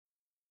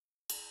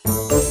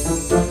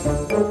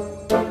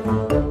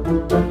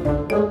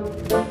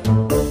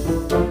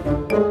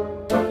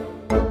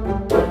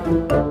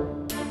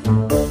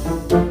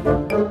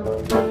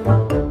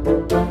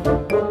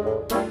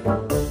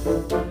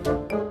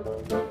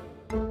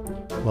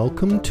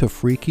Welcome to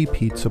Freaky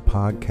Pizza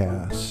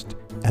Podcast.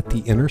 At the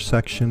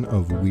intersection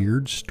of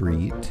Weird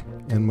Street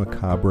and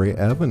Macabre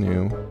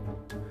Avenue,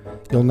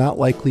 you'll not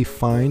likely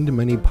find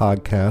many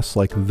podcasts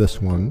like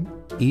this one.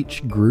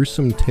 Each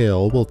gruesome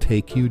tale will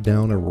take you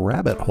down a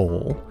rabbit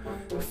hole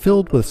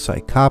filled with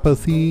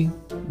psychopathy,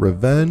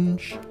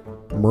 revenge,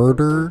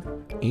 murder,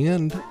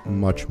 and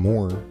much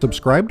more.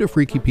 Subscribe to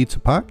Freaky Pizza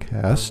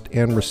Podcast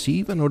and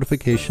receive a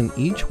notification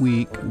each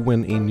week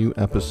when a new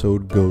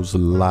episode goes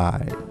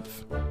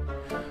live.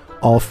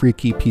 All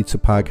Freaky Pizza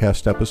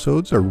Podcast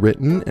episodes are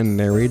written and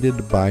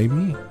narrated by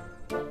me.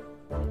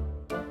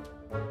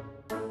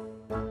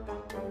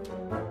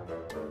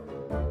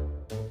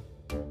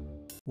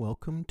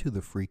 Welcome to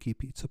the Freaky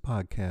Pizza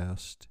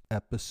Podcast,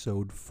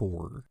 Episode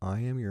 4. I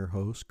am your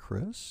host,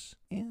 Chris,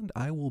 and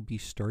I will be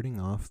starting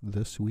off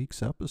this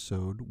week's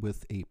episode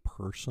with a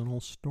personal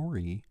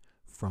story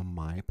from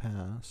my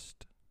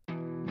past.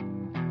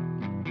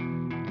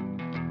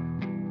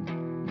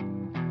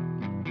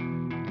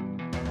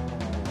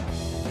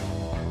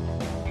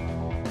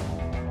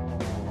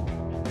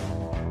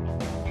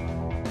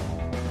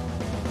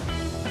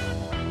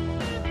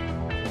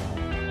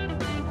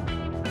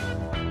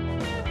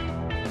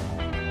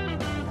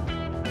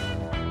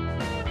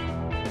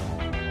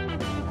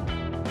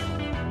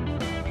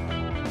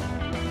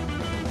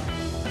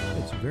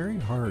 Very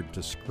hard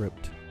to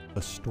script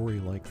a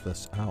story like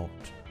this out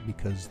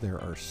because there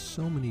are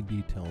so many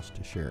details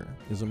to share.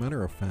 As a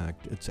matter of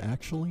fact, it's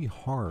actually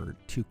hard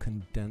to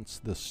condense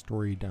this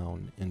story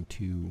down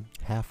into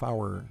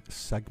half-hour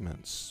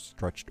segments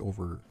stretched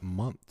over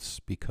months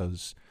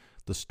because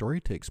the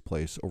story takes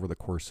place over the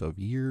course of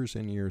years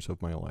and years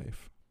of my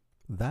life.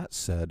 That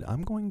said,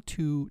 I'm going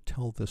to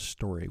tell this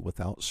story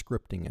without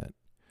scripting it.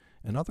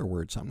 In other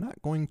words, I'm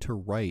not going to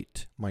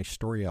write my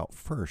story out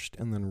first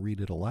and then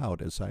read it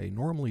aloud as I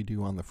normally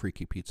do on the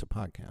Freaky Pizza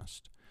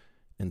Podcast.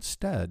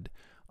 Instead,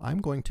 I'm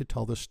going to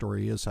tell the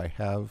story as I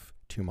have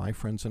to my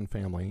friends and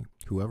family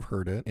who have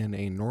heard it in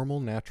a normal,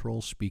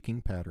 natural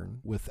speaking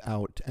pattern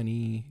without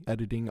any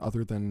editing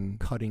other than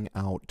cutting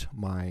out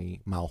my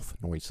mouth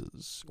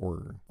noises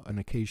or an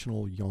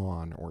occasional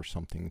yawn or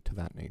something to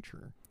that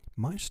nature.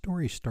 My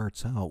story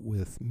starts out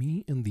with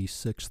me in the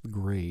 6th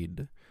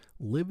grade,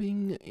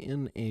 living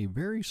in a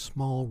very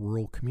small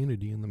rural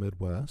community in the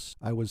Midwest.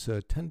 I was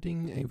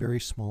attending a very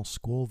small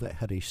school that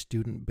had a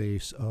student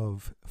base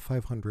of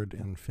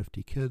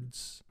 550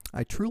 kids.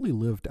 I truly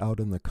lived out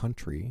in the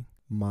country.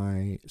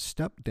 My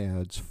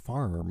stepdad's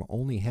farm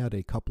only had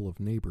a couple of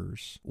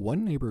neighbors.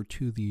 One neighbor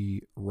to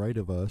the right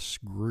of us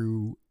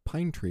grew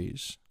pine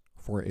trees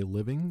for a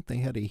living. They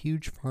had a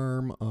huge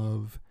farm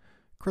of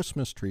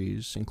Christmas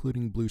trees,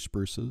 including blue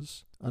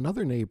spruces.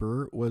 Another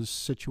neighbor was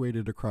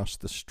situated across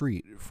the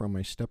street from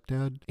my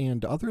stepdad,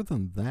 and other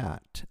than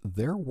that,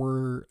 there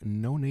were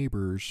no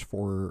neighbors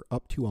for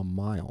up to a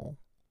mile.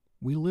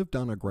 We lived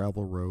on a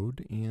gravel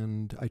road,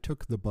 and I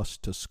took the bus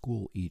to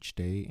school each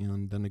day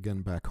and then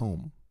again back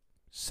home.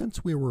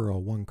 Since we were a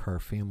one-car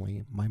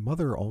family, my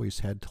mother always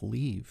had to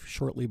leave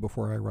shortly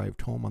before I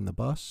arrived home on the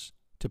bus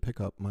to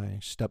pick up my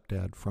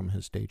stepdad from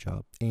his day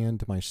job.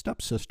 And my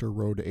stepsister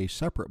rode a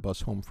separate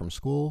bus home from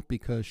school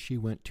because she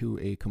went to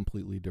a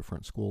completely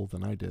different school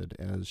than I did,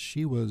 as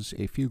she was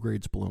a few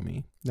grades below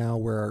me. Now,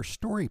 where our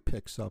story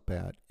picks up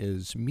at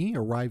is me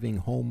arriving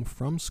home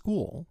from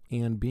school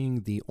and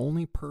being the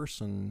only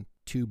person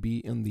to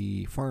be in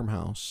the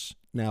farmhouse.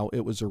 Now,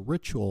 it was a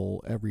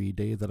ritual every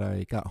day that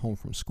I got home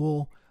from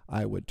school.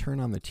 I would turn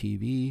on the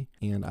TV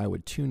and I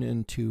would tune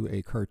into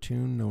a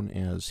cartoon known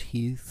as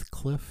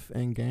Heathcliff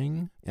and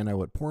Gang, and I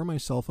would pour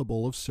myself a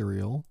bowl of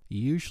cereal,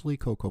 usually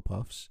Cocoa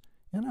Puffs,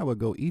 and I would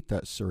go eat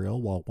that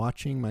cereal while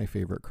watching my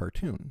favorite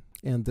cartoon.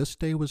 And this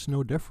day was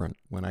no different.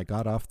 When I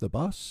got off the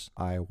bus,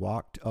 I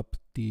walked up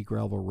the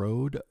gravel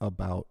road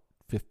about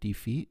 50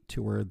 feet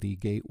to where the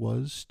gate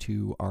was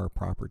to our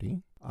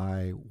property.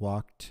 I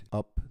walked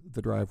up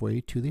the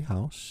driveway to the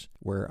house,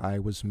 where I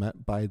was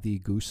met by the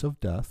Goose of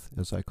Death,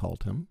 as I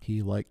called him.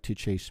 He liked to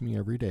chase me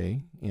every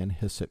day and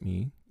hiss at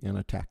me and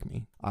attack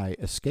me. I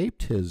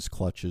escaped his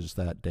clutches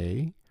that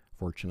day,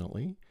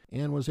 fortunately,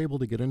 and was able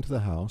to get into the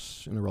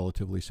house in a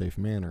relatively safe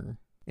manner.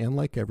 And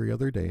like every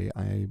other day,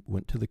 I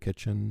went to the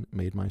kitchen,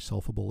 made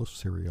myself a bowl of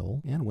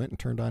cereal, and went and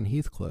turned on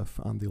Heathcliff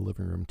on the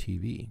living room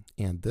TV.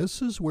 And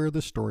this is where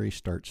the story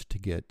starts to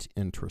get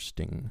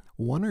interesting.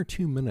 1 or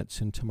 2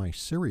 minutes into my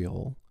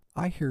cereal,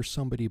 I hear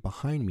somebody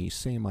behind me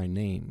say my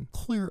name,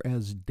 clear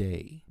as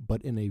day,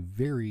 but in a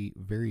very,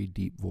 very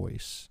deep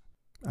voice.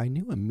 I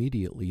knew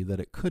immediately that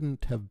it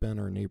couldn't have been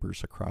our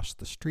neighbors across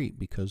the street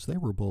because they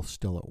were both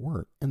still at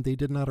work, and they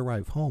did not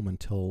arrive home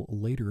until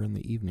later in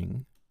the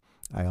evening.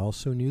 I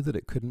also knew that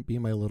it couldn't be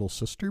my little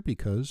sister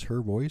because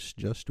her voice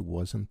just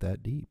wasn't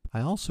that deep. I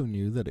also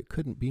knew that it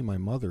couldn't be my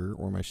mother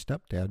or my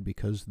stepdad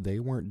because they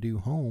weren't due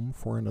home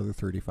for another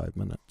 35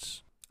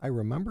 minutes. I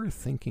remember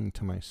thinking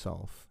to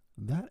myself,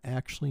 that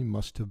actually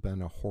must have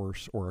been a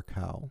horse or a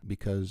cow,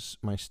 because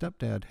my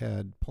stepdad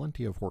had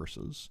plenty of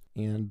horses,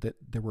 and that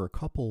there were a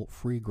couple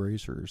free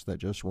grazers that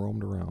just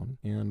roamed around,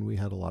 and we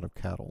had a lot of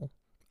cattle.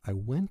 I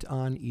went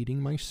on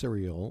eating my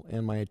cereal,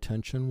 and my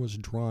attention was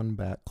drawn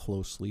back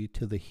closely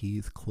to the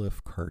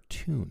Heathcliff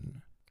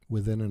cartoon.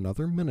 Within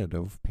another minute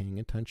of paying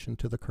attention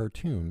to the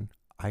cartoon,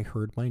 I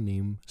heard my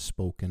name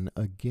spoken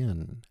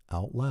again,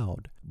 out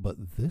loud,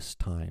 but this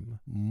time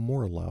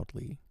more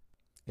loudly.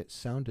 It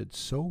sounded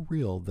so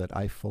real that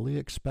I fully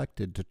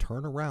expected to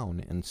turn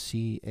around and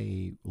see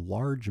a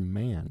large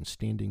man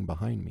standing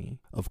behind me.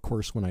 Of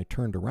course, when I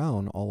turned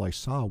around, all I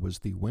saw was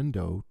the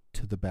window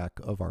to the back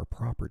of our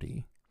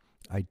property.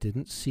 I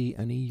didn't see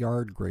any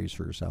yard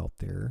grazers out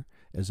there.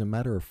 As a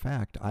matter of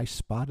fact, I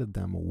spotted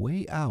them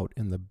way out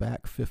in the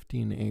back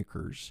 15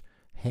 acres,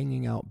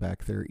 hanging out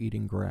back there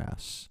eating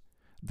grass.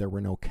 There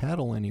were no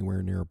cattle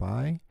anywhere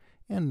nearby,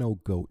 and no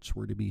goats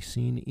were to be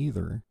seen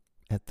either.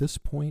 At this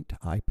point,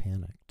 I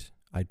panicked.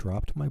 I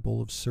dropped my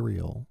bowl of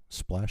cereal,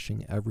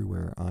 splashing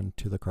everywhere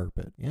onto the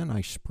carpet, and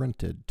I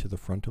sprinted to the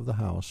front of the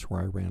house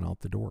where I ran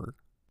out the door.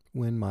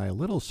 When my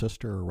little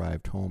sister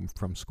arrived home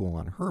from school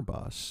on her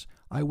bus,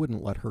 I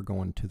wouldn't let her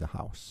go into the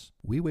house.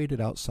 We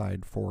waited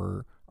outside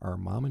for our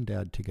mom and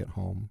dad to get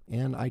home,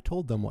 and I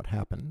told them what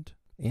happened.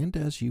 And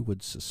as you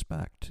would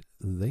suspect,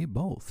 they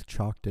both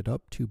chalked it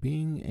up to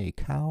being a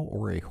cow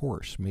or a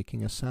horse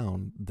making a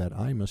sound that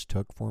I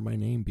mistook for my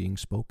name being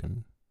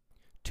spoken.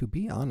 To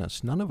be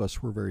honest, none of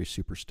us were very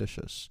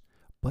superstitious,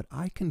 but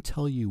I can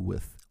tell you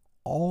with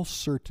all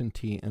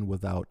certainty and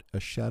without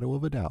a shadow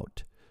of a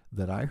doubt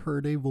that I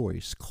heard a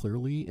voice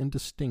clearly and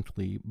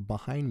distinctly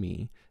behind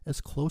me, as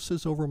close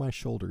as over my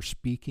shoulder,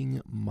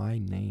 speaking my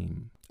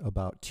name.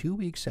 About 2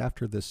 weeks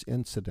after this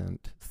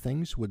incident,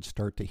 things would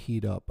start to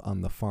heat up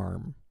on the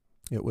farm.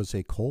 It was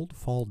a cold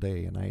fall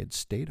day, and I had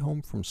stayed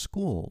home from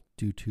school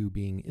due to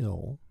being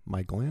ill.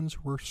 My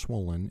glands were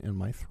swollen in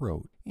my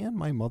throat, and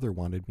my mother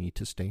wanted me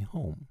to stay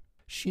home.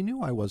 She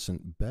knew I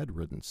wasn't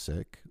bedridden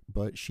sick,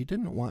 but she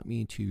didn't want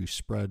me to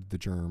spread the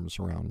germs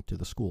around to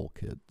the school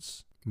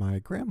kids. My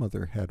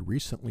grandmother had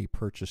recently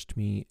purchased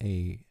me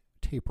a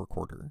tape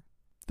recorder.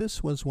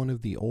 This was one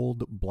of the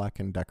old Black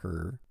 &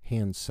 Decker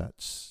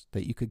handsets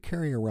that you could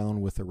carry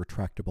around with a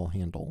retractable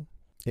handle.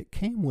 It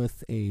came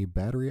with a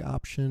battery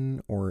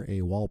option or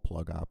a wall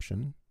plug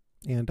option,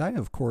 and I,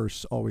 of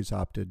course, always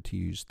opted to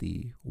use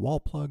the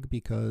wall plug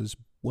because,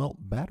 well,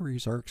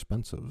 batteries are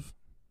expensive.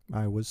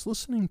 I was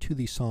listening to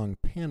the song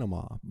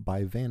Panama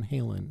by Van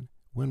Halen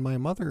when my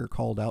mother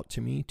called out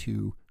to me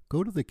to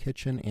go to the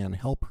kitchen and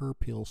help her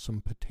peel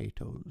some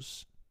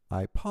potatoes.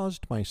 I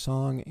paused my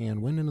song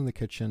and went into the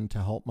kitchen to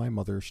help my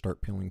mother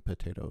start peeling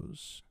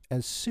potatoes.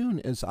 As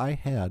soon as I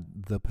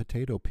had the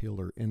potato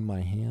peeler in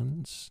my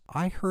hands,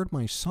 I heard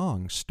my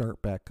song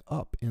start back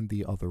up in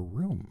the other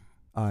room.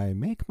 I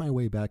make my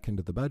way back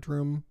into the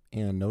bedroom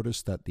and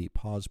notice that the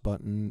pause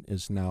button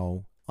is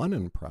now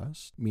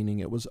unimpressed, meaning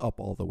it was up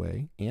all the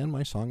way, and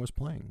my song was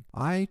playing.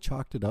 I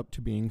chalked it up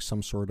to being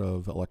some sort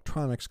of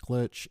electronics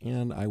glitch,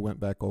 and I went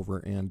back over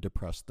and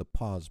depressed the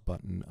pause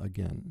button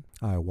again.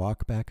 I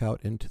walk back out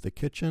into the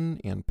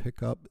kitchen and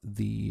pick up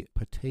the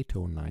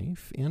potato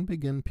knife and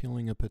begin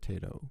peeling a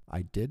potato.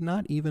 I did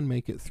not even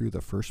make it through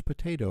the first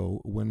potato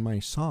when my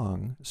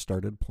song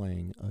started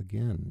playing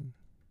again.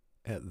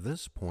 At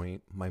this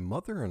point, my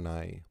mother and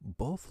I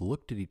both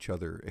looked at each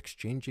other,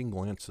 exchanging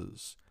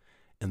glances.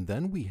 And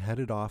then we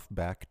headed off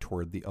back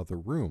toward the other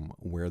room,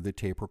 where the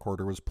tape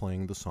recorder was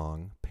playing the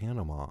song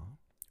Panama.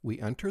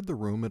 We entered the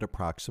room at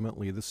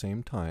approximately the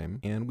same time,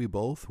 and we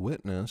both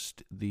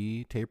witnessed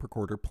the tape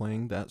recorder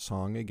playing that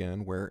song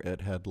again where it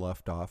had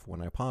left off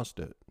when I paused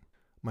it.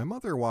 My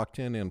mother walked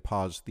in and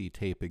paused the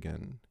tape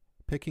again,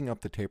 picking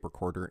up the tape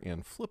recorder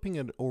and flipping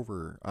it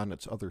over on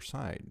its other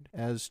side,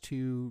 as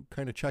to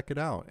kind of check it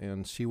out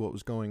and see what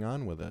was going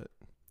on with it.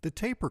 The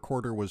tape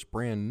recorder was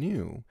brand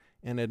new,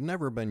 and had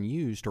never been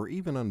used or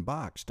even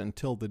unboxed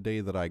until the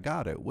day that I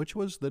got it, which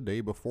was the day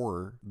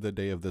before the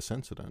day of this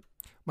incident.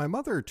 My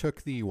mother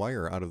took the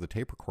wire out of the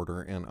tape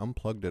recorder and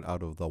unplugged it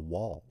out of the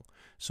wall,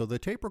 so the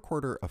tape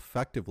recorder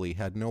effectively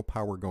had no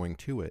power going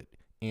to it,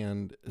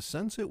 and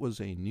since it was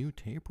a new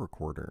tape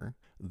recorder,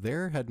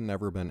 there had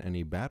never been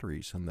any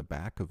batteries in the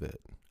back of it.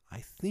 I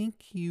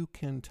think you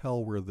can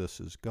tell where this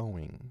is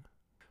going.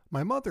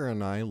 My mother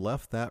and I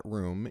left that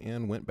room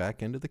and went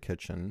back into the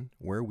kitchen,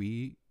 where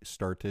we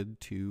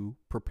started to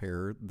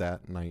prepare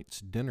that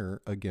night's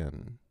dinner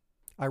again.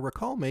 I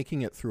recall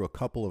making it through a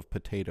couple of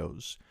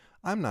potatoes.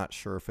 I'm not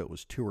sure if it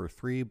was 2 or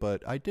 3,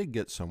 but I did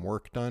get some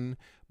work done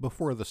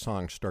before the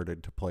song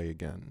started to play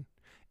again.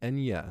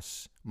 And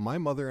yes, my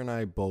mother and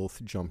I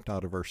both jumped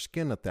out of our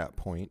skin at that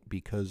point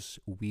because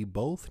we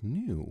both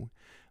knew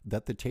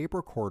that the tape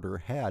recorder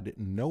had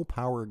no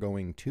power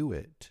going to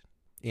it.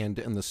 And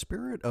in the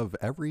spirit of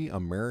every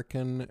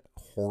American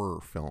horror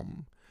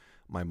film,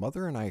 my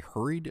mother and I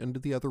hurried into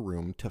the other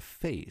room to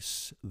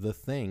face the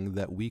thing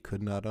that we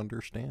could not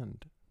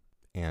understand.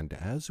 And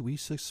as we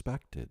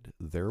suspected,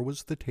 there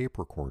was the tape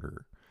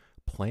recorder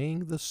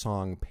playing the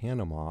song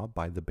Panama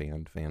by the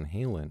band Van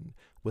Halen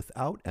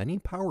without any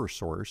power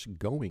source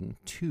going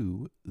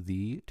to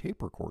the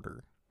tape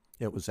recorder.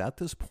 It was at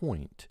this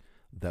point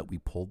that we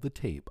pulled the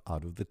tape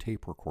out of the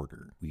tape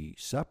recorder. We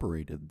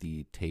separated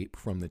the tape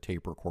from the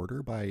tape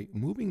recorder by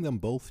moving them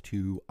both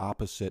to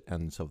opposite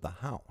ends of the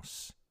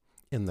house.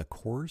 In the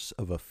course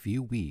of a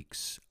few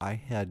weeks, I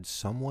had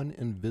someone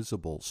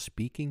invisible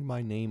speaking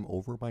my name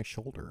over my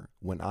shoulder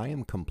when I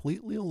am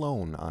completely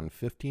alone on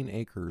 15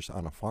 acres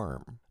on a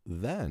farm.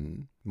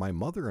 Then, my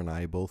mother and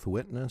I both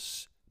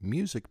witness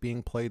music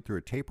being played through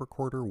a tape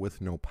recorder with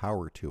no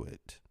power to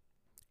it.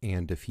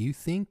 And if you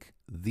think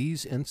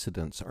these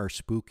incidents are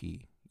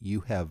spooky,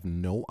 you have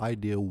no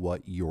idea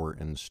what you're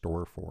in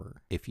store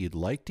for. If you'd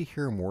like to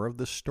hear more of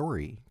this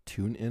story,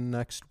 tune in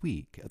next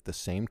week at the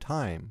same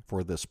time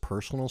for this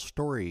personal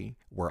story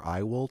where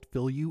I will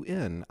fill you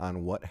in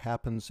on what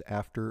happens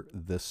after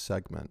this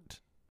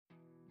segment.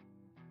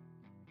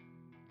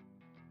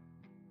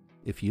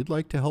 If you'd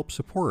like to help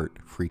support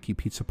Freaky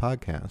Pizza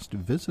Podcast,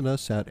 visit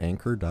us at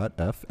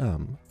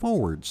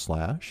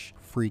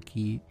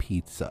anchor.fm/Freaky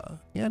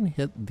Pizza and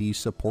hit the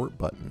support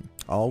button.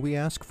 All we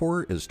ask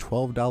for is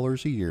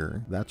 $12 a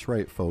year. That's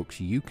right,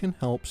 folks. You can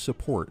help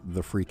support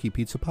the Freaky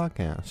Pizza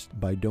Podcast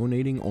by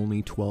donating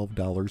only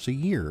 $12 a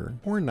year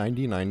or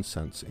 99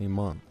 cents a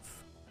month.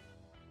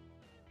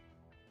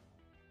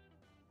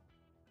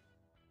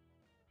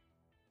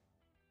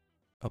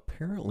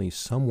 Apparently,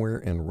 somewhere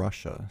in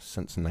Russia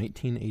since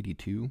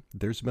 1982,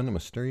 there's been a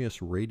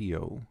mysterious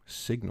radio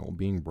signal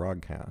being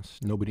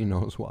broadcast. Nobody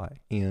knows why.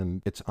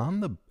 And it's on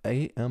the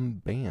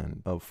AM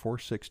band of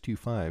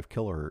 4625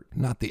 kilohertz,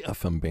 not the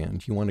FM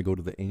band. You want to go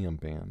to the AM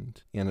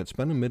band. And it's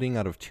been emitting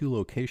out of two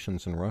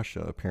locations in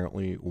Russia.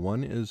 Apparently,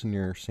 one is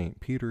near St.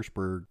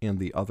 Petersburg and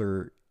the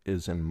other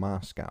is in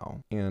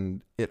Moscow,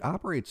 and it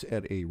operates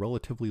at a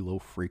relatively low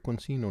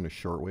frequency known as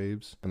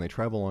shortwaves, and they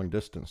travel long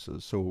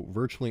distances, so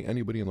virtually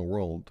anybody in the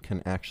world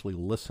can actually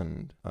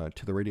listen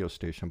to the radio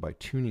station by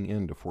tuning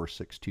in to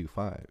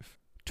 4625.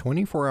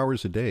 24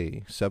 hours a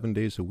day, 7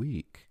 days a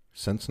week.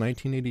 Since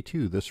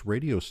 1982, this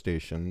radio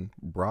station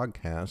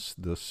broadcasts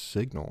this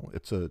signal.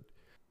 It's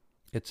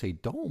a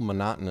dull,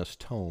 monotonous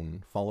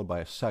tone followed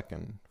by a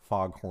second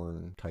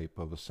foghorn type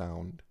of a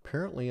sound.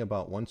 Apparently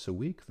about once a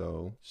week,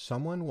 though,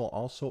 someone will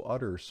also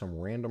utter some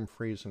random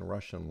phrase in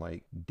Russian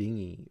like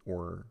dingy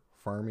or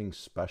farming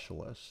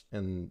specialist,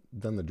 and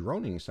then the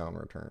droning sound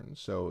returns.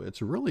 So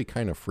it's really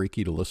kind of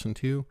freaky to listen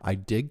to. I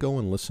did go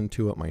and listen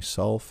to it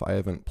myself. I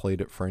haven't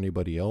played it for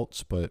anybody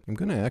else, but I'm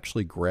going to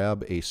actually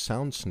grab a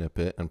sound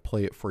snippet and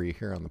play it for you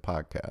here on the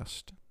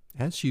podcast.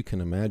 As you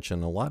can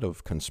imagine, a lot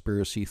of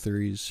conspiracy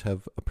theories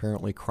have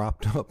apparently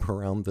cropped up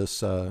around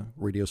this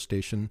radio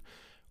station.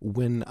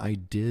 When I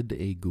did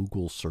a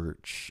Google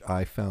search,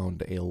 I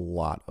found a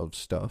lot of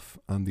stuff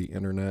on the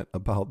internet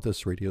about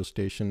this radio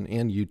station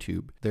and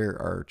YouTube. There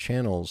are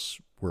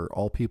channels where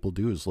all people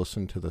do is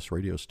listen to this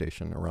radio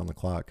station around the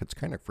clock. It's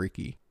kind of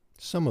freaky.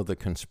 Some of the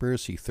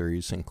conspiracy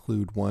theories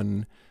include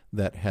one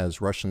that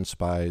has Russian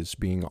spies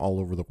being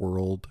all over the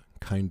world,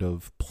 kind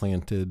of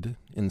planted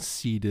and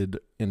seeded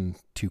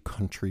into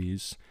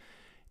countries.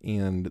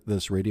 And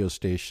this radio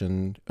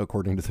station,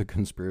 according to the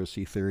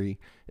conspiracy theory,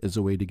 is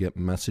a way to get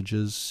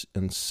messages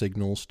and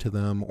signals to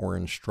them or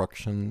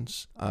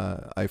instructions.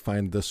 I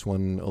find this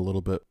one a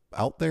little bit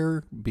out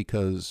there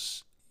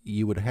because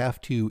you would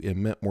have to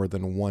emit more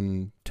than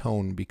one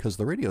tone because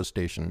the radio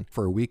station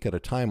for a week at a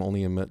time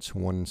only emits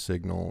one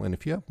signal. And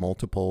if you have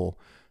multiple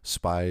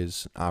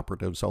spies,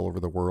 operatives all over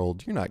the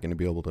world, you're not going to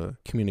be able to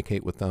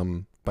communicate with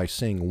them by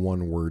saying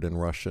one word in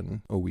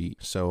Russian a week.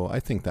 So I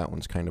think that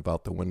one's kind of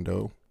out the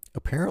window.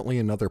 Apparently,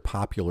 another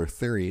popular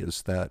theory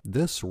is that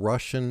this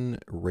Russian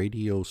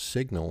radio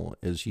signal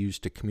is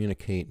used to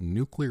communicate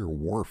nuclear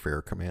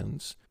warfare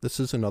commands. This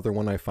is another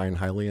one I find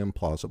highly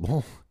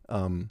implausible.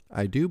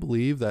 I do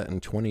believe that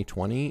in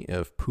 2020,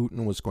 if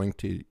Putin was going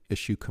to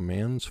issue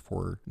commands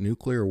for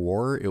nuclear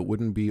war, it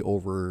wouldn't be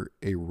over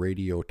a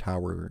radio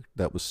tower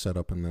that was set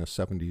up in the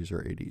 70s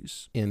or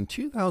 80s. In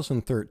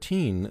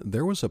 2013,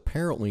 there was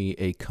apparently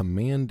a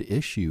command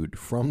issued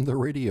from the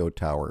radio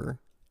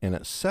tower, and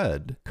it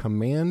said,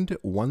 Command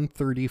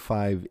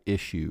 135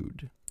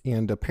 issued.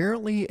 And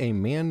apparently a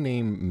man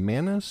named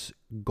Manis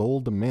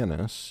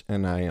Goldmanis,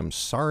 and I am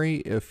sorry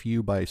if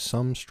you by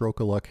some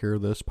stroke of luck hear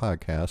this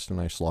podcast and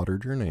I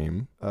slaughtered your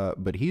name,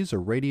 but he's a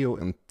radio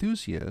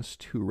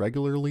enthusiast who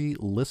regularly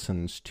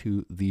listens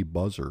to the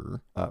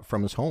buzzer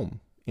from his home.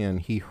 And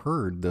he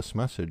heard this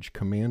message,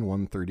 Command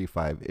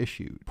 135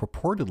 issued,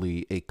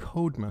 purportedly a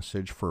code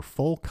message for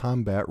full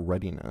combat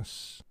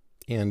readiness.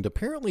 And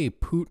apparently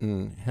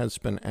Putin has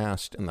been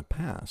asked in the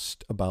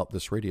past about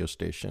this radio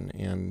station,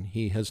 and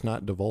he has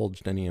not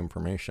divulged any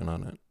information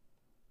on it.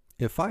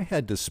 If I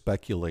had to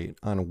speculate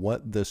on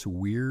what this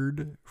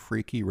weird,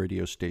 freaky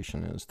radio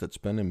station is that's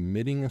been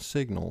emitting a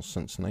signal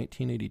since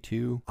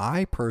 1982,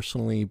 I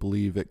personally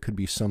believe it could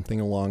be something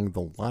along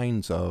the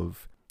lines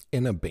of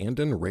An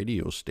abandoned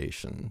radio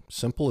station.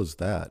 Simple as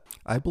that.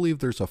 I believe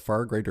there's a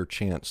far greater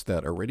chance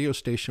that a radio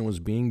station was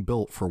being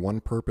built for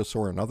one purpose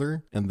or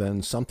another, and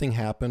then something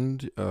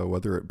happened,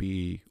 whether it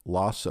be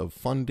loss of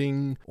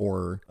funding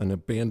or an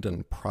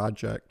abandoned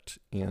project,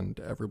 and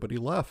everybody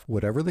left.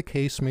 Whatever the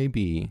case may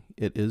be,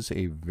 it is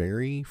a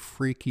very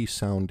freaky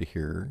sound to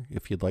hear.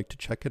 If you'd like to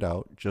check it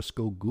out, just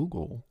go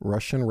Google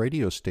Russian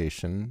radio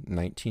station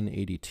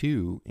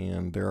 1982,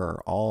 and there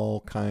are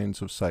all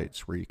kinds of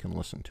sites where you can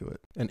listen to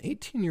it. An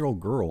 18-year-old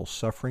girl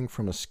suffering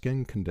from a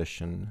skin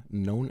condition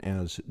known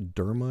as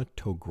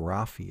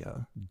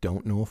dermatographia.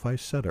 Don't know if I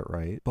said it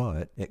right,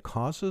 but it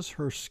causes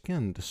her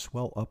skin to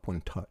swell up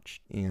when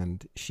touched,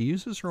 and she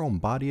uses her own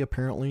body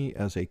apparently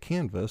as a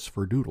canvas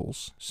for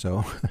doodles.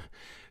 So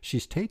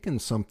she's taken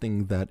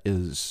something that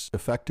is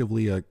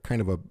effectively a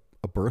kind of a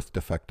birth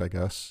defect, I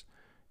guess,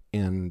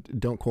 and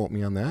don't quote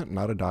me on that,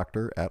 not a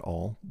doctor at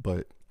all,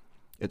 but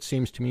it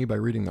seems to me by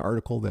reading the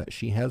article that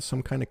she has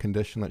some kind of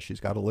condition that she's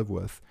got to live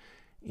with.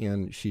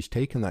 And she's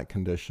taken that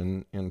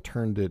condition and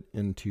turned it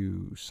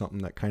into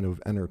something that kind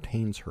of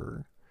entertains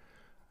her.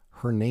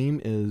 Her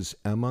name is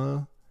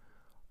Emma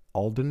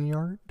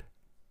Aldenyard.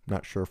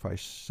 Not sure if I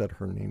said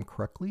her name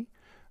correctly.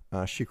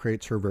 She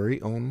creates her very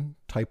own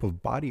type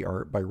of body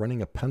art by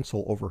running a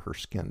pencil over her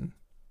skin.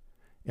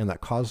 And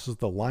that causes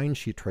the line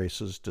she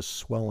traces to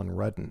swell and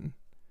redden.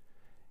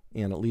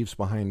 And it leaves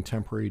behind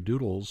temporary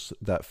doodles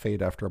that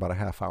fade after about a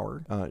half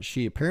hour.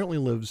 She apparently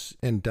lives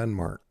in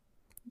Denmark.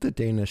 The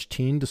Danish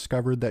teen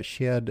discovered that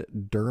she had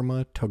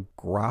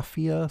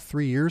dermatographia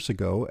 3 years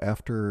ago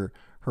after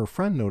her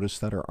friend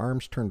noticed that her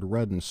arms turned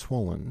red and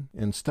swollen.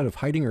 Instead of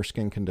hiding her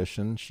skin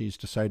condition, she's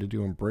decided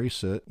to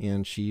embrace it,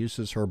 and she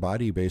uses her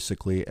body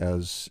basically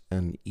as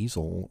an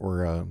easel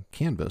or a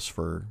canvas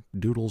for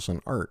doodles and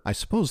art. I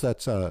suppose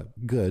that's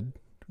good,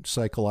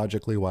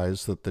 psychologically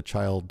wise, that the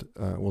child,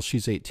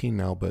 she's 18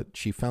 now, but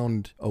she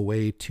found a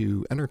way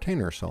to entertain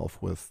herself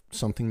with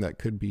something that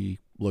could be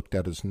looked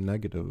at as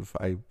negative.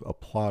 I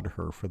applaud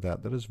her for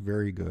that. That is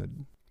very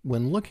good.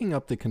 When looking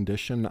up the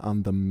condition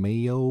on the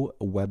Mayo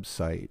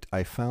website,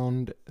 I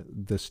found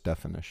this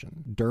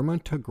definition.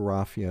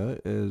 Dermatographia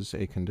is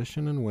a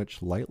condition in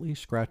which lightly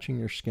scratching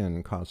your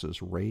skin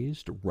causes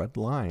raised red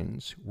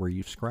lines where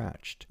you've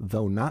scratched.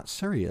 Though not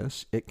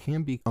serious, it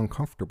can be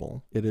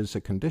uncomfortable. It is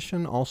a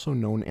condition also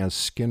known as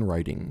skin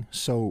writing.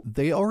 So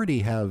they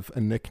already have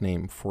a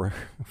nickname for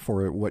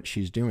what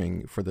she's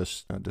doing for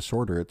this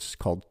disorder.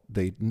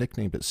 They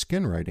nicknamed it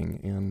skin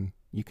writing, and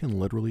you can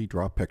literally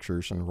draw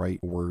pictures and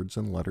write words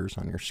and letters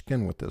on your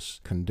skin with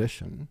this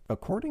condition.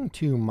 According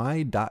to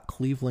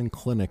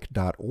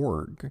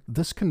my.clevelandclinic.org,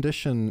 this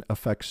condition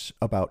affects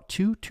about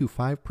 2 to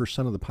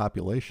 5% of the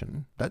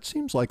population. That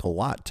seems like a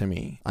lot to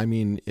me. I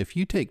mean, if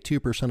you take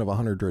 2% of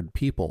 100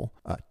 people,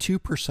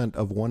 2%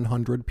 of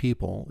 100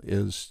 people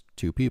is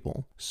 2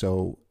 people.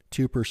 So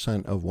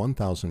 2% of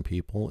 1,000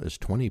 people is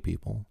 20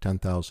 people,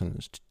 10,000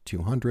 is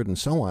 200, and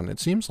so on.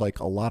 It seems like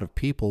a lot of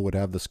people would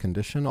have this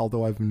condition,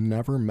 although I've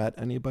never met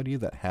anybody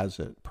that has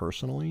it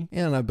personally,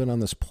 and I've been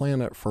on this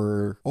planet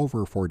for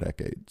over 4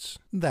 decades.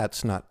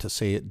 That's not to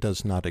say it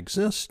does not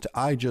exist.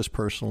 I just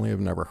personally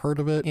have never heard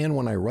of it, and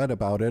when I read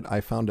about it,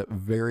 I found it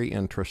very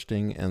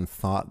interesting and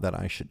thought that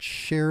I should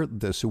share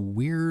this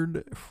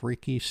weird,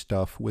 freaky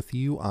stuff with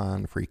you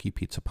on Freaky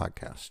Pizza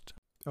Podcast.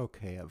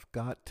 Okay, I've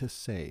got to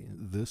say,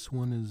 this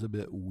one is a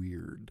bit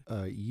weird.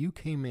 A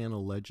UK man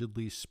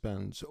allegedly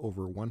spends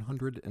over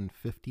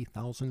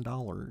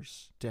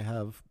 $150,000 to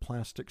have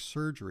plastic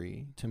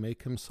surgery to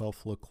make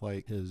himself look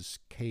like his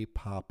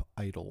K-pop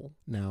idol.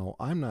 Now,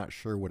 I'm not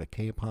sure what a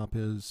K-pop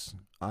is.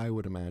 I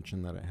would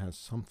imagine that it has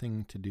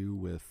something to do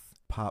with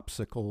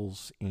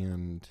popsicles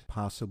and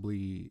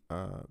possibly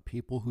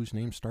people whose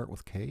names start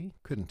with K?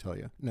 Couldn't tell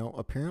you. Now,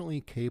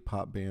 apparently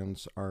K-pop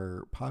bands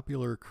are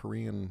popular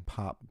Korean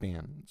pop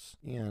bands,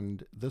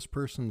 and this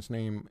person's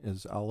name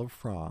is Olive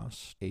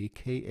Frost,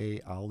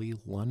 aka Ollie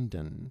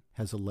London,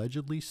 has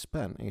allegedly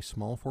spent a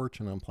small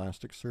fortune on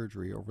plastic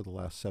surgery over the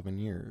last 7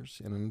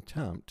 years in an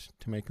attempt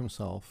to make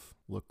himself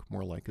look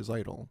more like his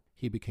idol.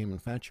 He became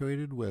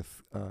infatuated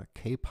with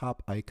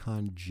K-pop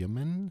icon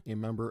Jimin, a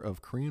member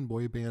of Korean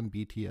boy band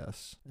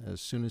BTS, as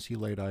soon as he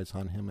laid eyes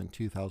on him in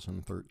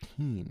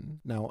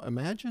 2013. Now,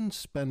 imagine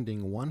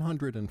spending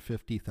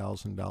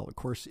 $150,000. Of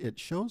course, it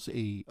shows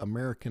a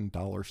American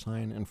dollar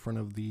sign in front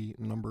of the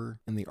number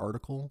in the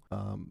article,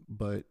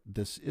 but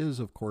this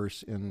is, of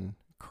course, in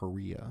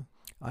Korea.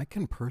 I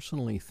can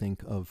personally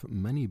think of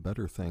many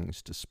better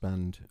things to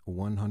spend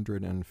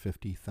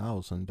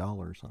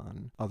 $150,000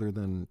 on, other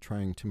than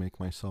trying to make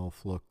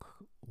myself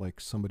look like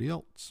somebody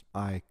else.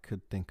 I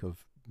could think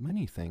of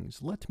many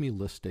things. Let me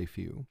list a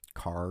few.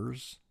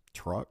 Cars,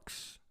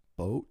 trucks,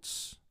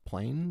 boats,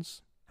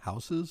 planes,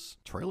 houses,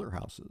 trailer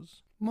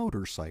houses,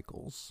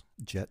 motorcycles,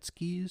 jet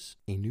skis,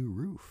 a new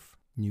roof,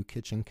 new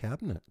kitchen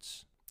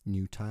cabinets,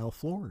 new tile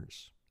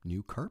floors,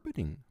 new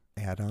carpeting,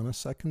 add on a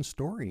second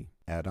story,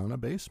 add on a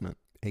basement,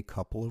 a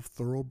couple of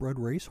thoroughbred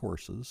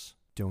racehorses,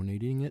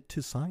 donating it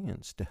to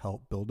science to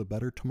help build a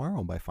better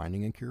tomorrow by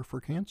finding a cure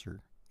for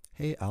cancer,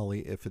 Hey,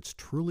 Ollie, if it's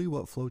truly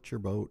what floats your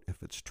boat,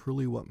 if it's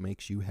truly what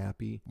makes you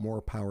happy, more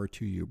power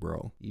to you,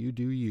 bro. You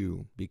do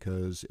you,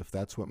 because if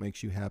that's what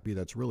makes you happy,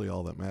 that's really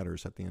all that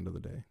matters at the end of the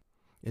day.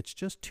 It's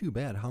just too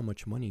bad how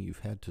much money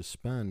you've had to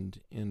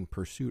spend in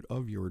pursuit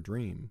of your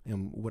dream.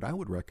 And what I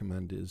would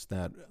recommend is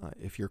that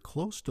if you're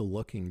close to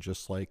looking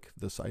just like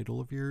this idol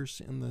of yours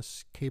in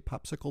this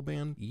K-popsicle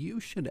band, you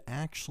should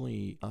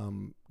actually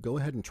go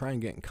ahead and try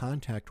and get in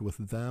contact with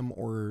them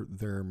or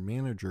their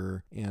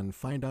manager and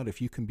find out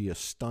if you can be a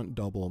stunt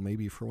double,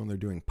 maybe for when they're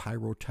doing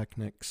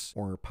pyrotechnics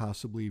or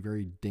possibly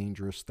very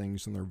dangerous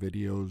things in their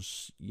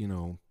videos, you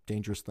know,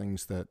 dangerous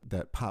things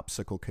that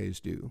popsicle Ks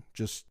do.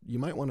 Just,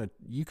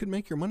 you could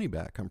make your money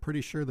back. I'm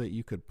pretty sure that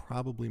you could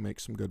probably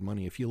make some good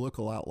money if you look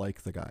a lot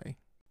like the guy.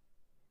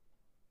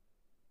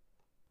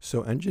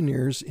 So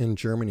engineers in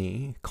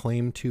Germany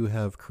claim to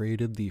have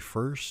created the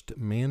first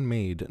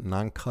man-made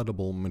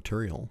non-cuttable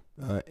material.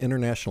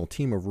 International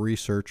team of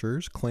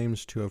researchers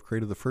claims to have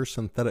created the first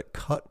synthetic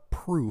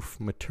cut-proof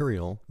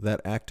material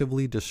that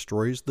actively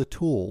destroys the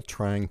tool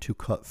trying to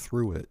cut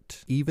through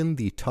it. Even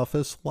the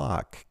toughest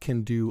lock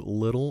can do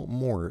little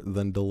more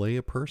than delay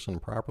a person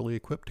properly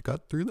equipped to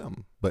cut through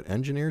them. But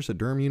engineers at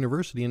Durham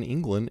University in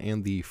England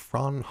and the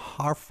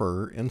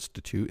Fraunhofer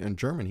Institute in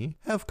Germany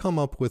have come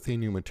up with a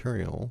new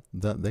material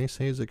that they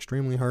say is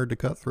extremely hard to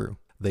cut through.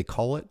 They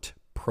call it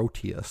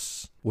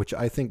Proteus, which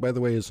I think, by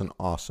the way, is an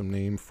awesome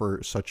name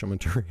for such a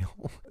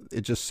material.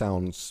 It just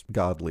sounds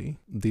godly.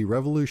 The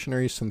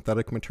revolutionary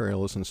synthetic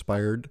material is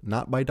inspired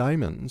not by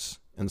diamonds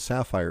and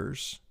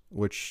sapphires,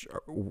 which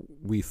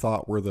we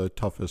thought were the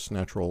toughest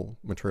natural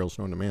materials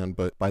known to man,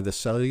 but by the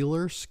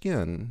cellular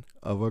skin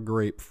of a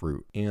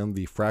grapefruit and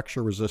the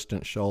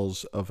fracture-resistant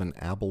shells of an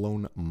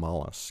abalone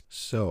mollusk.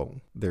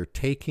 So they're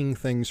taking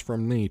things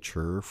from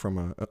nature,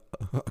 from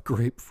a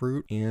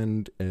grapefruit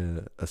and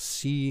a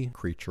sea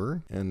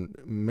creature, and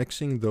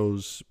mixing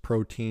those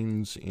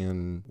proteins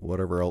and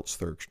whatever else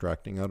they're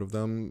extracting out of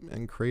them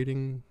and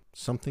creating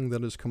something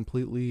that is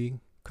completely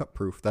cut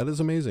proof. That is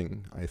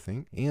amazing, I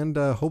think. And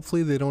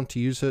hopefully they don't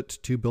use it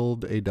to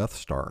build a Death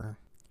Star.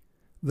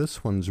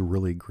 This one's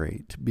really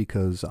great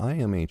because I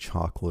am a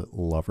chocolate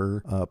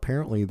lover.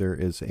 Apparently there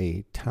is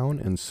a town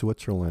in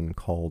Switzerland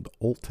called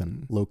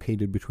Olten,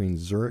 located between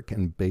Zurich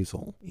and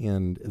Basel,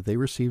 and they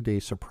received a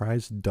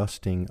surprise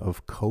dusting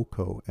of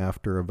cocoa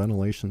after a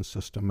ventilation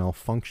system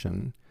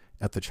malfunction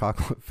at the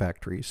chocolate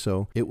factory.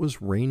 So it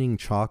was raining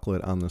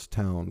chocolate on this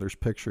town. There's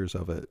pictures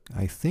of it.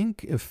 I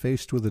think if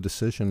faced with a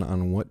decision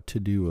on what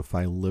to do if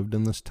I lived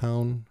in this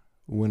town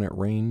when it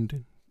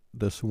rained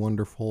this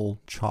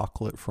wonderful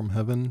chocolate from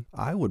heaven,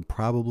 I would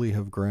probably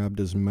have grabbed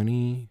as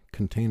many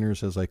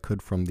containers as I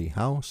could from the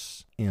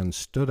house and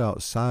stood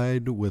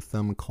outside with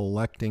them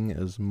collecting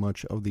as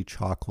much of the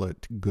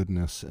chocolate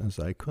goodness as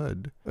I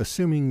could,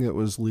 assuming it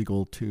was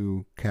legal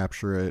to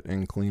capture it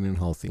and clean and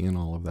healthy and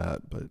all of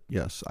that. But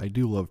yes, I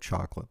do love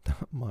chocolate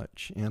that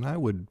much, and I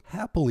would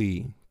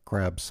happily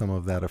grab some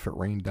of that if it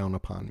rained down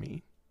upon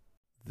me.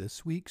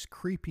 This week's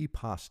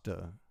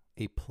Creepypasta,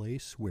 A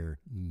Place Where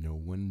No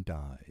One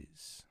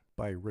Dies,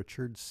 by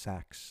Richard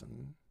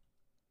Saxon.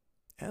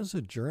 As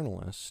a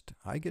journalist,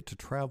 I get to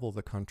travel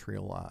the country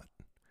a lot.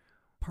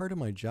 Part of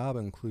my job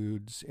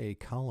includes a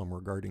column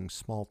regarding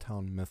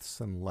small-town myths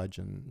and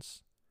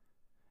legends.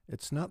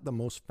 It's not the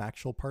most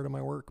factual part of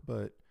my work,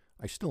 but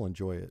I still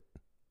enjoy it.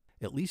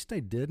 At least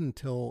I did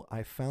until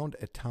I found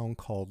a town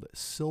called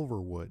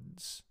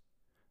Silverwoods.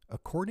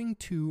 According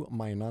to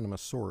my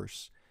anonymous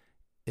source,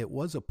 it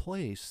was a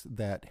place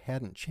that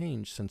hadn't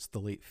changed since the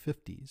late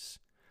 50s.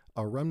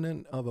 A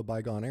remnant of a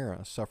bygone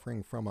era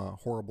suffering from a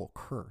horrible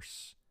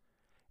curse.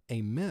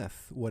 A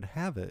myth would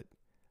have it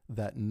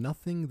that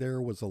nothing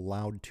there was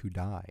allowed to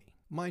die.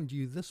 Mind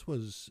you, this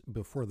was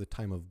before the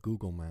time of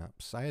Google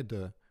Maps. I had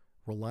to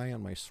rely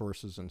on my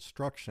source's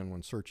instruction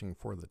when searching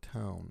for the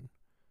town.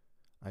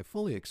 I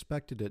fully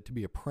expected it to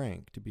be a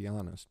prank, to be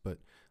honest, but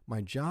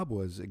my job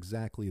was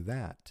exactly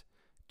that,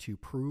 to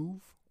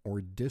prove or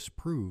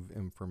disprove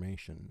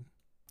information.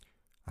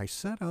 I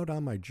set out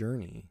on my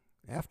journey.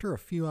 After a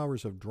few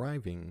hours of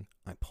driving,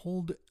 I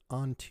pulled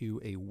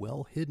onto a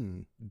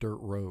well-hidden dirt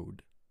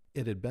road.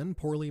 It had been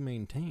poorly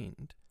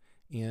maintained,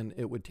 and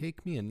it would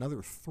take me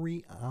another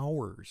 3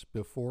 hours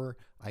before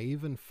I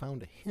even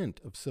found a hint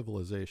of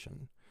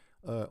civilization.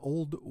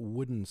 Old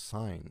wooden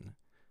sign,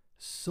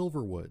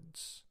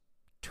 Silverwoods,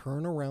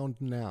 turn around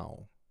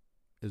now,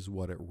 is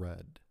what it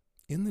read.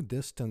 In the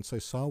distance, I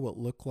saw what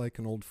looked like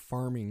an old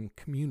farming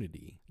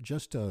community,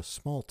 just a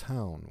small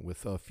town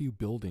with a few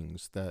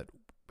buildings that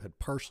had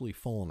partially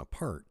fallen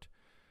apart,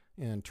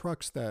 and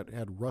trucks that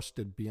had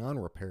rusted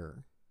beyond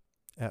repair.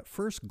 At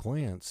first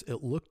glance,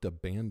 it looked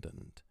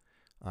abandoned.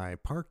 I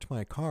parked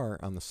my car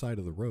on the side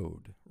of the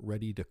road,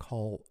 ready to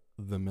call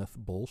the myth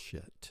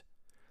bullshit.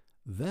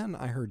 Then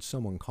I heard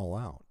someone call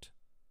out,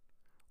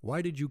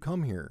 "Why did you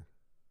come here?"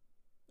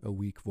 A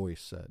weak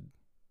voice said.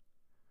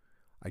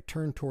 I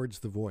turned towards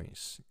the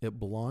voice. It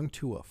belonged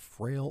to a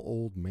frail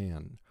old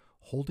man,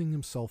 holding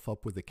himself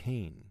up with a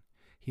cane.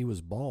 He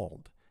was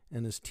bald,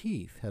 and his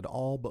teeth had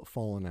all but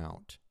fallen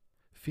out.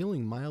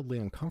 Feeling mildly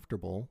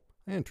uncomfortable,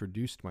 I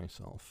introduced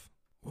myself.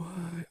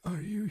 "Why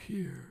are you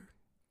here?"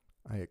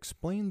 I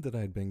explained that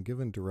I'd been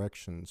given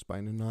directions by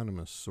an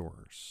anonymous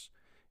source,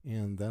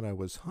 and that I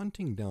was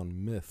hunting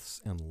down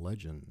myths and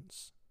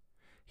legends.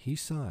 He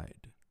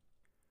sighed.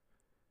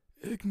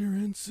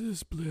 "Ignorance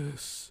is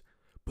bliss,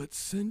 but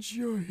since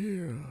you're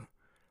here,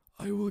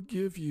 I will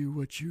give you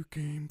what you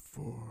came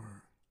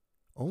for."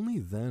 Only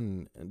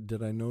then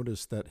did I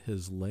notice that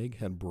his leg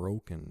had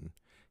broken.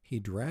 He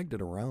dragged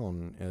it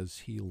around as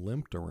he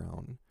limped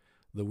around.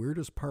 The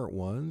weirdest part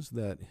was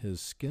that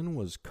his skin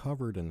was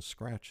covered in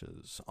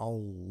scratches,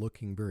 all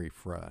looking very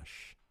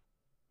fresh.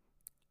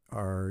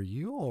 "Are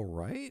you all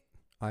right?"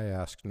 I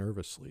asked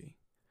nervously.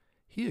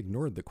 He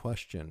ignored the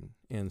question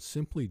and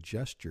simply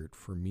gestured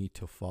for me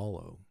to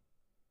follow.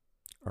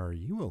 "Are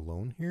you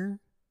alone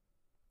here?"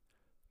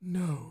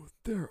 "No,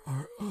 there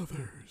are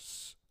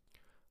others."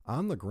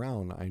 On the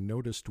ground, I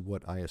noticed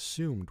what I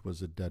assumed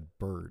was a dead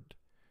bird.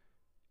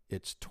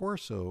 Its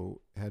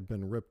torso had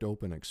been ripped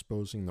open,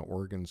 exposing the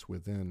organs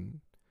within.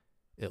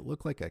 It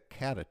looked like a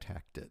cat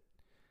attacked it,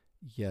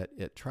 yet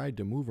it tried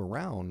to move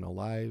around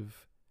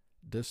alive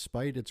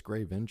despite its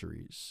grave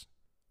injuries.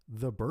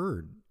 The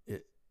bird,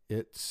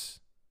 it's...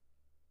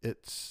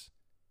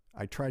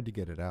 I tried to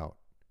get it out.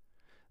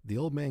 The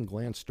old man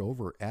glanced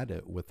over at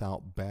it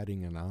without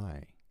batting an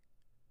eye.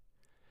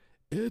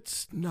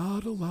 "It's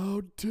not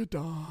allowed to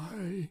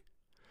die.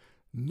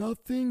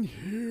 Nothing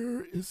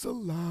here is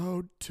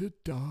allowed to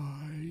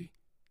die,"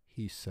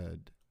 he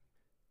said.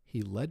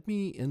 He led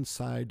me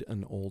inside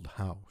an old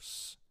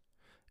house.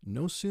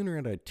 No sooner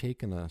had I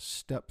taken a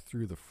step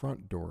through the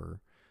front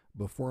door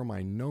before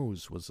my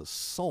nose was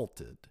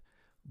assaulted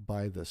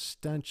by the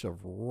stench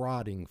of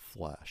rotting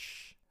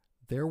flesh.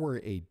 There were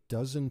a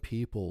dozen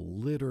people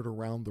littered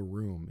around the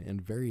room in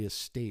various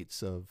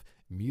states of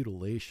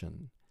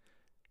mutilation,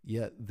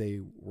 yet they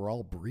were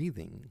all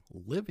breathing,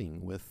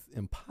 living with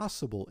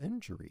impossible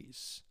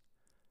injuries.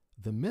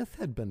 The myth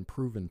had been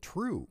proven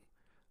true,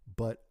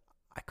 but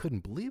I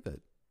couldn't believe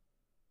it.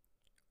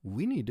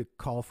 "We need to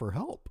call for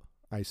help,"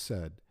 I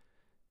said,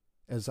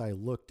 as I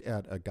looked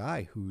at a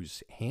guy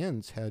whose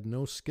hands had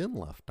no skin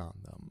left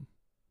on them.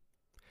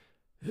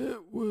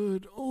 "It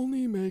would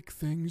only make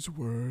things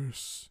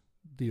worse,"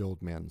 the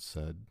old man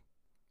said.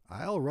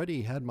 I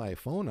already had my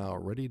phone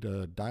out ready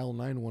to dial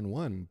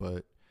 911,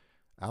 but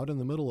out in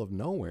the middle of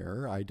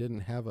nowhere, I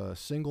didn't have a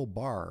single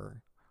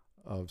bar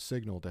of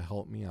signal to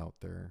help me out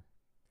there.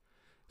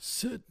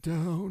 "Sit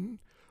down.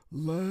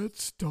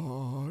 Let's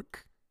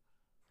talk."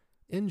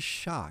 In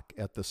shock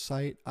at the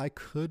sight, I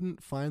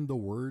couldn't find the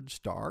words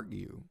to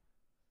argue.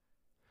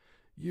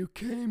 "You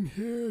came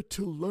here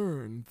to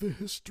learn the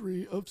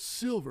history of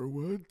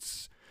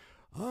Silverwoods.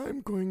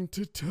 I'm going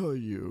to tell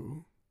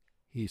you,"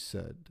 he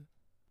said.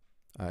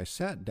 I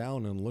sat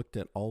down and looked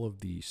at all of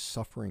the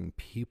suffering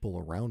people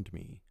around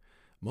me.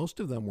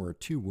 Most of them were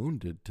too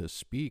wounded to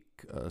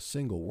speak a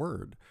single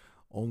word,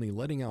 only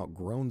letting out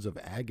groans of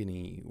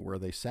agony where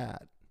they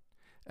sat.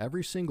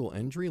 Every single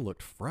injury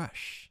looked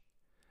fresh.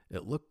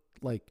 It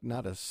looked like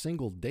not a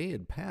single day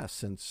had passed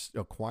since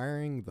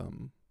acquiring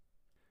them.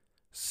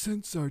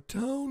 "Since our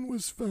town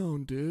was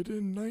founded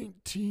in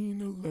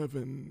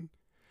 1911,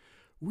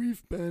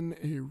 we've been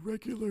a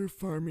regular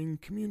farming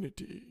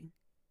community.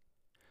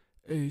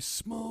 A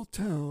small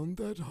town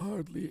that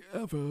hardly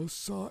ever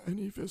saw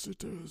any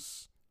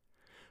visitors.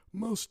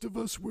 Most of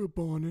us were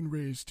born and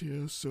raised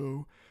here,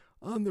 so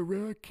on the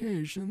rare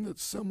occasion that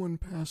someone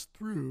passed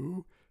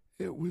through,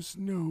 it was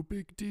no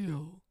big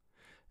deal.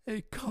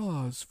 A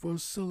cause for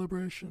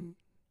celebration."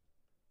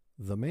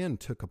 The man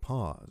took a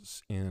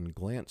pause and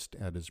glanced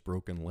at his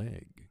broken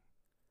leg.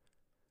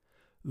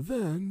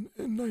 "Then,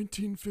 in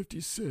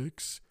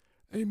 1956,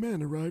 a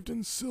man arrived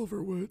in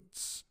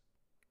Silverwoods.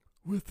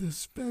 With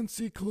his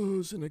fancy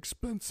clothes and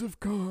expensive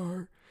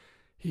car,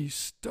 he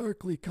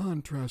starkly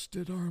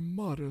contrasted our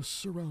modest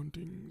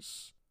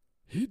surroundings.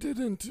 He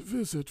didn't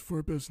visit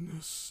for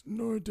business,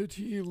 nor did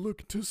he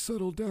look to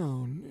settle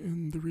down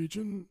in the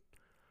region.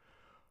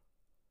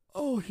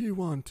 All he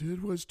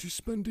wanted was to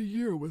spend a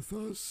year with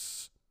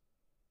us.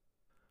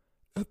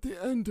 At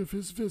the end of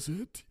his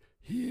visit,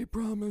 he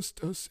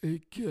promised us a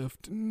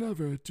gift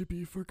never to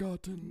be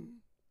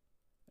forgotten."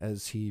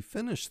 As he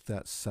finished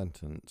that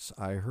sentence,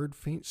 I heard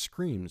faint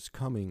screams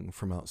coming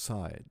from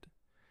outside.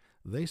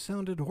 They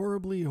sounded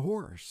horribly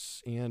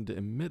hoarse and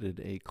emitted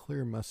a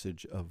clear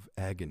message of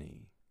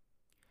agony.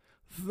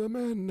 The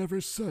man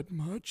never said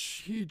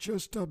much. He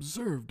just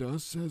observed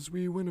us as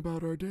we went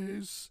about our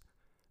days,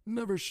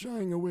 never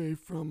shying away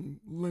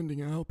from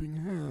lending a helping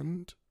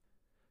hand.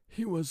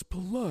 He was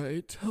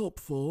polite,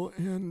 helpful,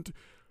 and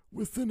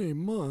within a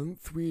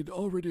month we'd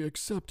already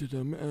accepted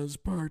him as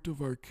part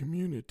of our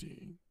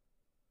community.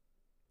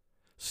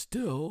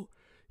 Still,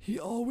 he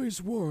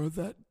always wore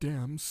that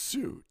damn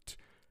suit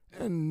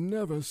and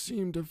never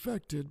seemed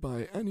affected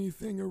by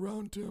anything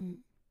around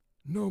him.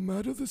 No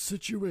matter the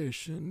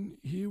situation,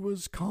 he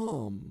was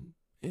calm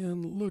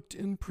and looked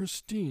in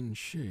pristine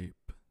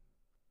shape.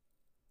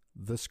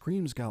 The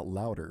screams got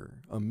louder.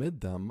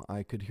 Amid them,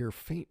 I could hear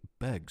faint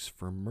begs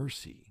for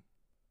mercy.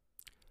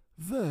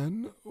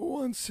 Then,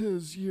 once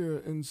his year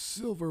in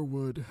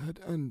Silverwood had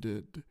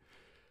ended,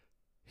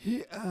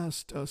 he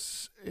asked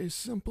us a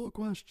simple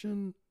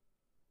question.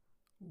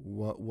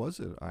 What was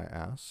it? I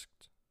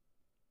asked.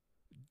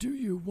 Do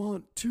you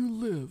want to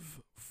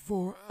live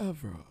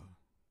forever?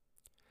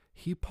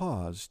 He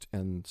paused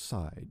and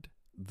sighed.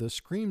 The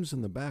screams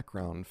in the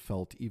background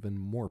felt even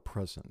more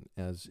present,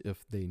 as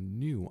if they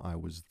knew I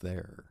was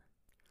there.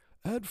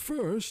 At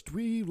first,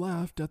 we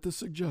laughed at the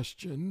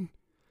suggestion.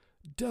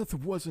 Death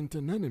wasn't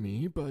an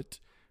enemy, but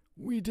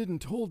we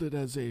didn't hold it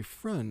as a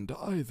friend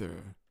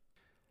either.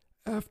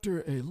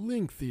 After a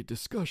lengthy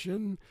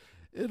discussion,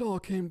 it all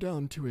came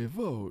down to a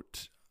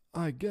vote.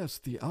 I guess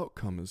the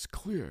outcome is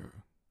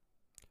clear.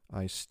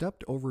 I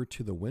stepped over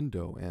to the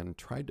window and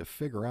tried to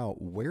figure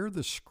out where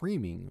the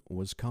screaming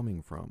was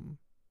coming from.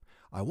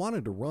 I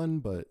wanted to run,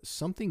 but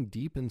something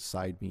deep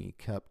inside me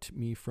kept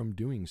me from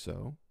doing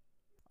so.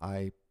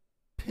 I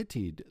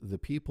pitied the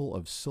people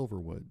of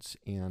Silverwoods,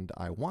 and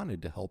I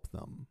wanted to help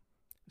them.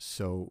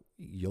 So,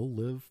 you'll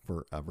live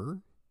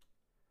forever?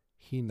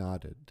 He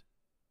nodded.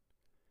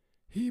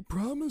 He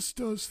promised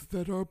us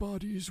that our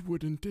bodies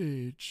wouldn't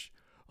age.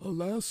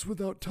 Alas,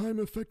 without time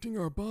affecting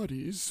our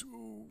bodies,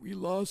 we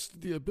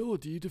lost the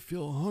ability to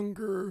feel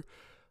hunger,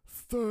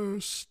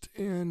 thirst,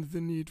 and the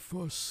need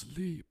for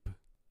sleep.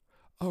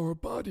 Our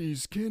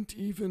bodies can't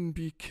even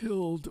be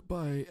killed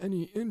by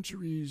any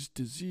injuries,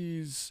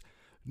 disease,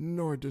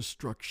 nor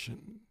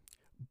destruction.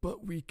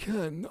 But we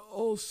can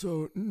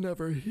also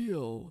never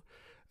heal.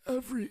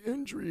 Every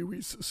injury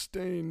we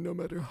sustain, no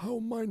matter how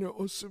minor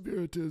or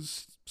severe it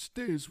is,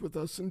 stays with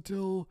us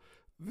until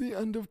the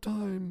end of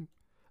time.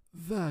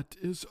 That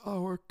is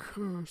our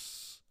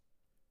curse.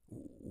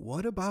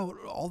 What about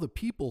all the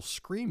people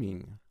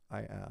screaming?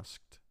 I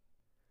asked.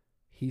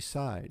 He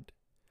sighed.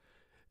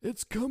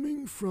 It's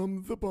coming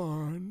from the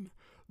barn.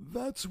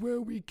 That's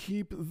where we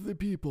keep the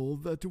people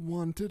that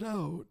want it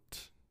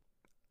out.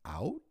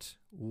 Out?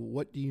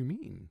 What do you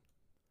mean?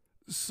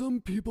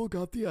 Some people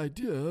got the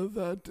idea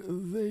that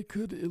they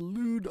could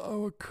elude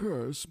our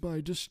curse by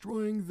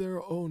destroying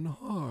their own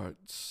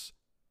hearts.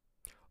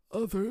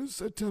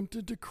 Others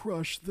attempted to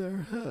crush their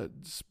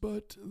heads,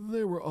 but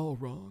they were all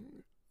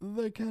wrong.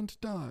 They can't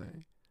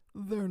die.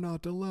 They're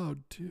not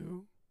allowed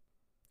to.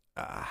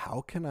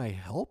 How can I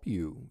help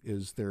you?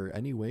 Is there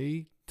any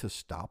way to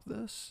stop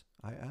this?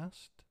 I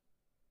asked.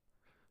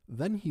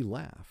 Then he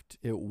laughed.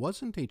 It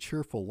wasn't a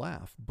cheerful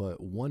laugh,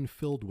 but one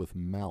filled with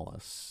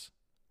malice.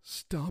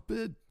 Stop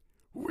it?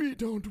 We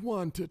don't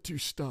want it to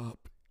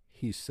stop,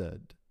 he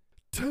said.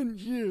 10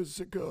 years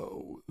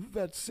ago,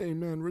 that same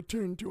man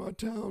returned to our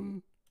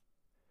town.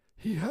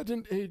 He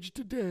hadn't aged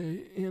a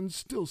day and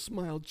still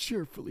smiled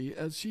cheerfully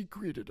as he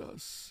greeted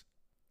us.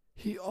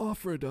 He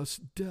offered us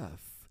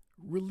death,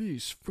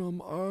 release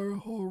from our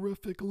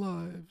horrific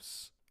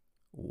lives.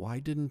 Why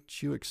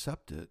didn't you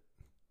accept it?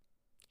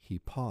 He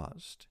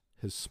paused,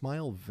 his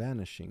smile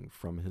vanishing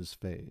from his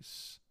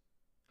face.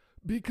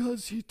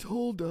 Because he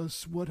told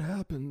us what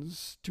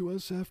happens to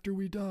us after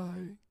we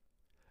die.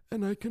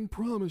 And I can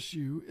promise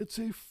you it's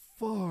a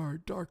far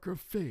darker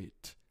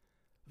fate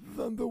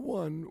than the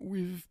one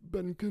we've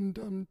been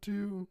condemned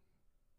to.